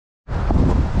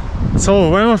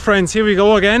So, well my friends, here we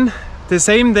go again. The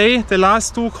same day, the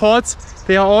last two courts,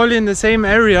 they are all in the same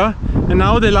area. And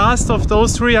now the last of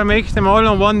those three, I make them all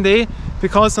on one day.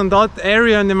 Because on that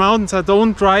area in the mountains, I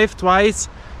don't drive twice,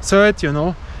 third, you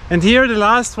know. And here the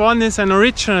last one is an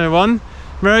original one,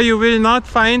 where you will not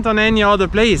find on any other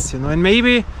place, you know. And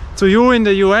maybe to you in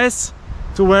the US,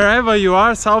 to wherever you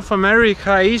are, South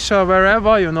America, Asia,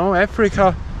 wherever, you know,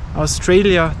 Africa,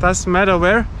 Australia, doesn't matter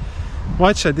where.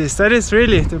 Watch at this, that is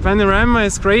really, the panorama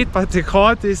is great, but the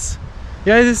court is,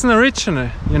 yeah, it is an original,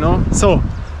 you know. So,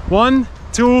 1,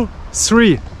 2,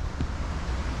 3.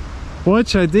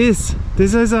 Watch at this,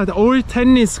 this is an old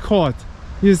tennis court.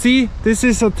 You see, this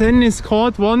is a tennis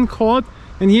court, one court,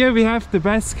 and here we have the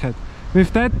basket.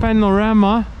 With that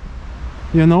panorama,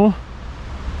 you know,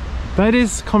 that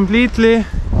is completely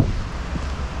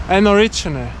an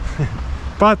original.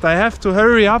 But I have to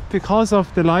hurry up because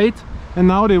of the light, and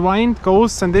now the wind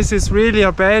goes, and this is really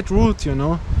a bad route, you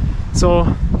know.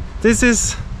 So this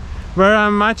is where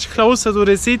I'm much closer to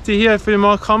the city. Here I feel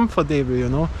more comfortable, you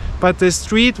know. But the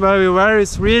street where we were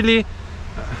is really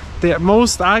the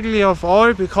most ugly of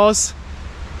all, because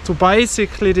to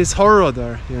bicycle it is horror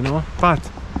there, you know. But,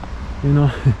 you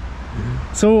know,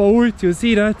 so old, you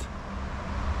see that?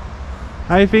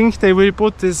 I think they will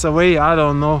put this away, I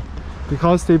don't know.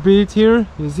 Because they built here,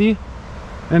 you see?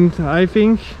 And I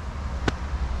think,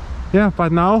 yeah,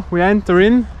 but now we enter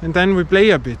in and then we play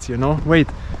a bit, you know. Wait,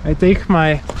 I take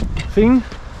my thing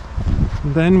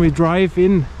and then we drive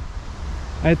in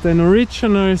at an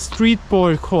original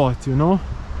streetball court, you know.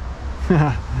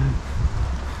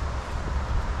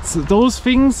 So those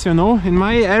things, you know, in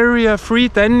my area, free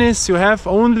tennis, you have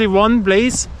only one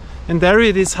place, and there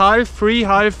it is half free,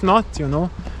 half not, you know.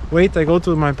 Wait, I go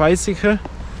to my bicycle.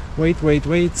 Wait,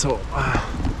 so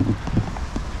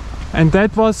and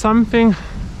that was something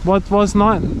what was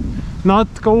not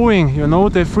going, you know,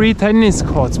 the free tennis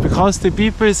courts, because the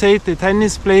people say the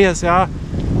tennis players, yeah,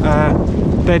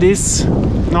 that is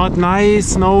not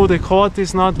nice, no, the court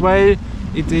is not well,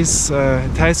 it is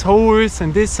it has holes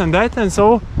and this and that, and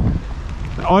so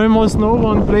almost no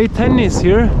one played tennis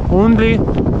here. Only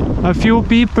a few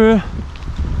people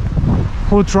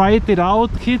who tried it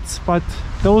out, kids, but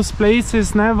those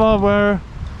places never were.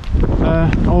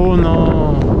 Oh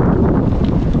no,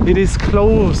 it is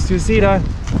closed, you see that?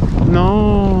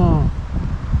 No,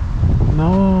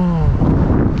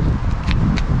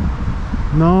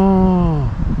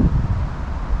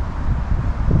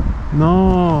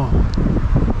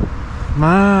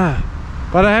 ma,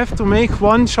 but I have to make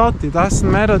one shot, it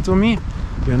doesn't matter to me,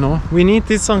 you know. We need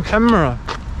this on camera.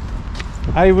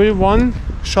 I will one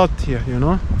shot here, you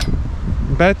know.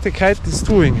 But the cat is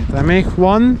doing it. I make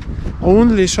one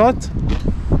only shot.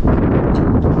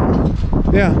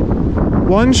 Yeah,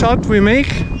 one shot we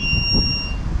make.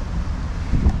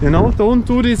 You know, don't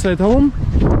do this at home.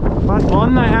 But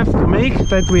one I have to make,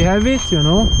 that we have it, you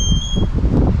know.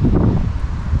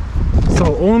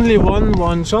 So only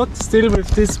one shot, still with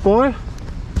this ball.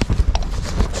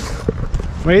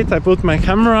 Wait, I put my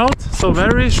camera out. So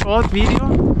very short video,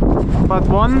 but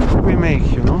one we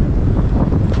make, you know.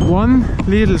 One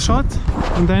little shot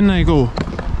and then I go,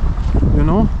 you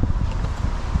know.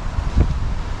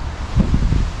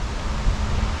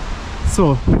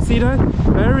 So you see that?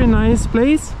 Very nice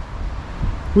place.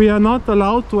 We are not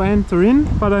allowed to enter in,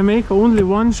 but I make only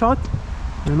one shot,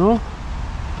 you know.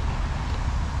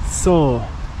 So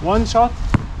one shot.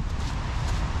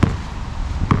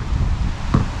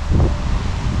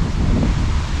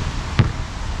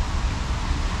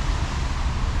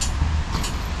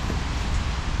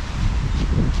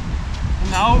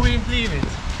 Now we leave it.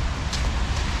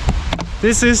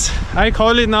 This is, I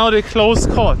call it now the closed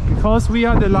court, because we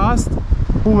are the last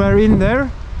who were in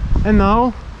there. And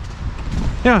now,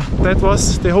 yeah, that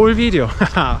was the whole video.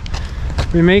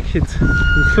 We make it,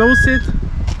 we close it,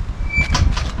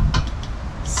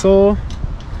 so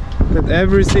that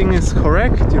everything is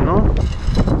correct, you know.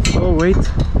 Oh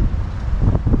wait,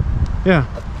 yeah,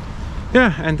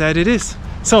 and that it is.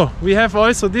 So we have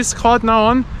also this court now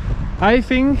on. I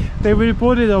think they will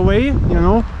put it away, you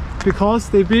know, because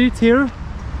they built here,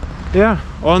 yeah,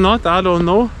 or not, I don't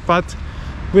know, but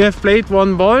we have played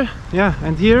one ball, yeah,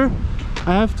 and here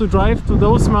I have to drive to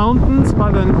those mountains,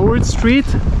 but an old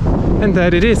street, and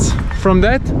that it is. From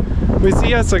that, we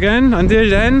see us again. Until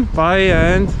then, bye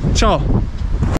and ciao.